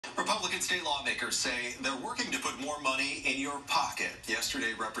Republican state lawmakers say they're working to put more money in your pocket.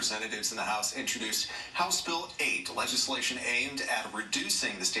 Yesterday, representatives in the House introduced House Bill 8, legislation aimed at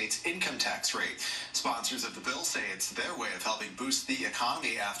reducing the state's income tax rate. Sponsors of the bill say it's their way of helping boost the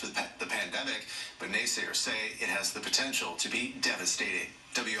economy after the pandemic, but naysayers say it has the potential to be devastating.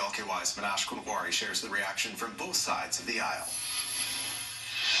 WLKY's Manash Kunwari shares the reaction from both sides of the aisle.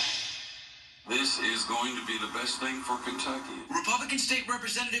 This is going to be the best thing for Kentucky. Republican State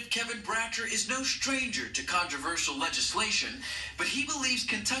Representative Kevin Bratcher is no stranger to controversial legislation, but he believes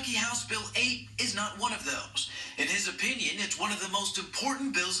Kentucky House Bill 8 is not one of those. In his opinion, it's one of the most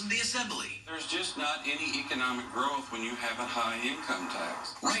important bills in the Assembly. There's just not any economic growth when you have a high income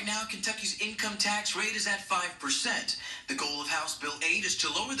tax. Right now, Kentucky's income tax rate is at 5%. The goal of House Bill 8 is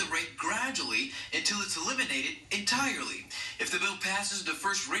to lower the rate gradually until it's eliminated entirely. If the bill passes, the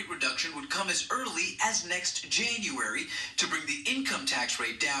first rate reduction would come as early as next January to bring the income tax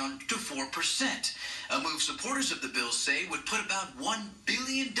rate down to 4%. A move supporters of the bill say would put about $1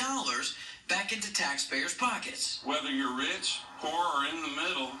 billion back into taxpayers' pockets. Whether you're rich, poor, or in the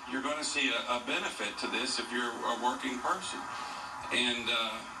middle, you're going to see a benefit to this if you're a working person. And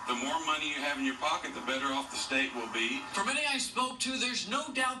the more money you have in your pocket, the better off the state will be. For many I spoke to, there's no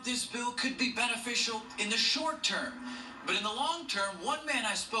doubt this bill could be beneficial in the short term. But in the long term, one man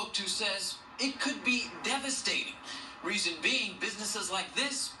I spoke to says it could be devastating. Reason being, businesses like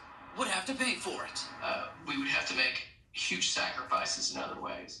this would have to pay for it. We would have to make huge sacrifices in other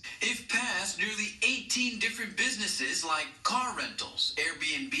ways. If passed, nearly 18 different businesses like car rentals,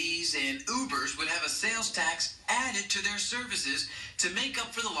 Airbnbs, and Ubers would have a sales tax added to their services to make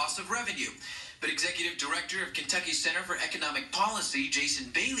up for the loss of revenue. But Executive Director of Kentucky Center for Economic Policy, Jason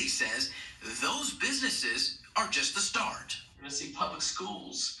Bailey, says those businesses are just the start. We're going to see public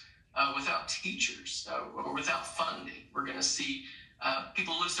schools without teachers or without funding. We're going to see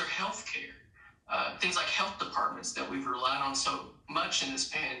people lose their health care. Things like health departments that we've relied on so much in this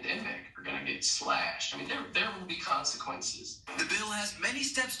pandemic are going to get slashed. I mean, there will be consequences. The bill has many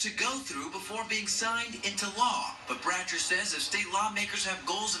steps to go through before being signed into law. But Bratcher says if state lawmakers have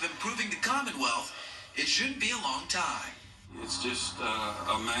goals of improving the Commonwealth, it shouldn't be a long time. It's just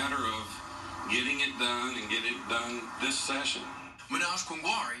a matter of getting it done and get it done this session. Manash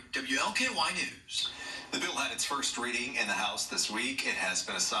Kunwari, WLKY News. The bill had its first reading in the House this week. It has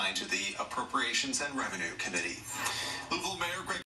been assigned to the Appropriations and Revenue Committee. Louisville Mayor Greg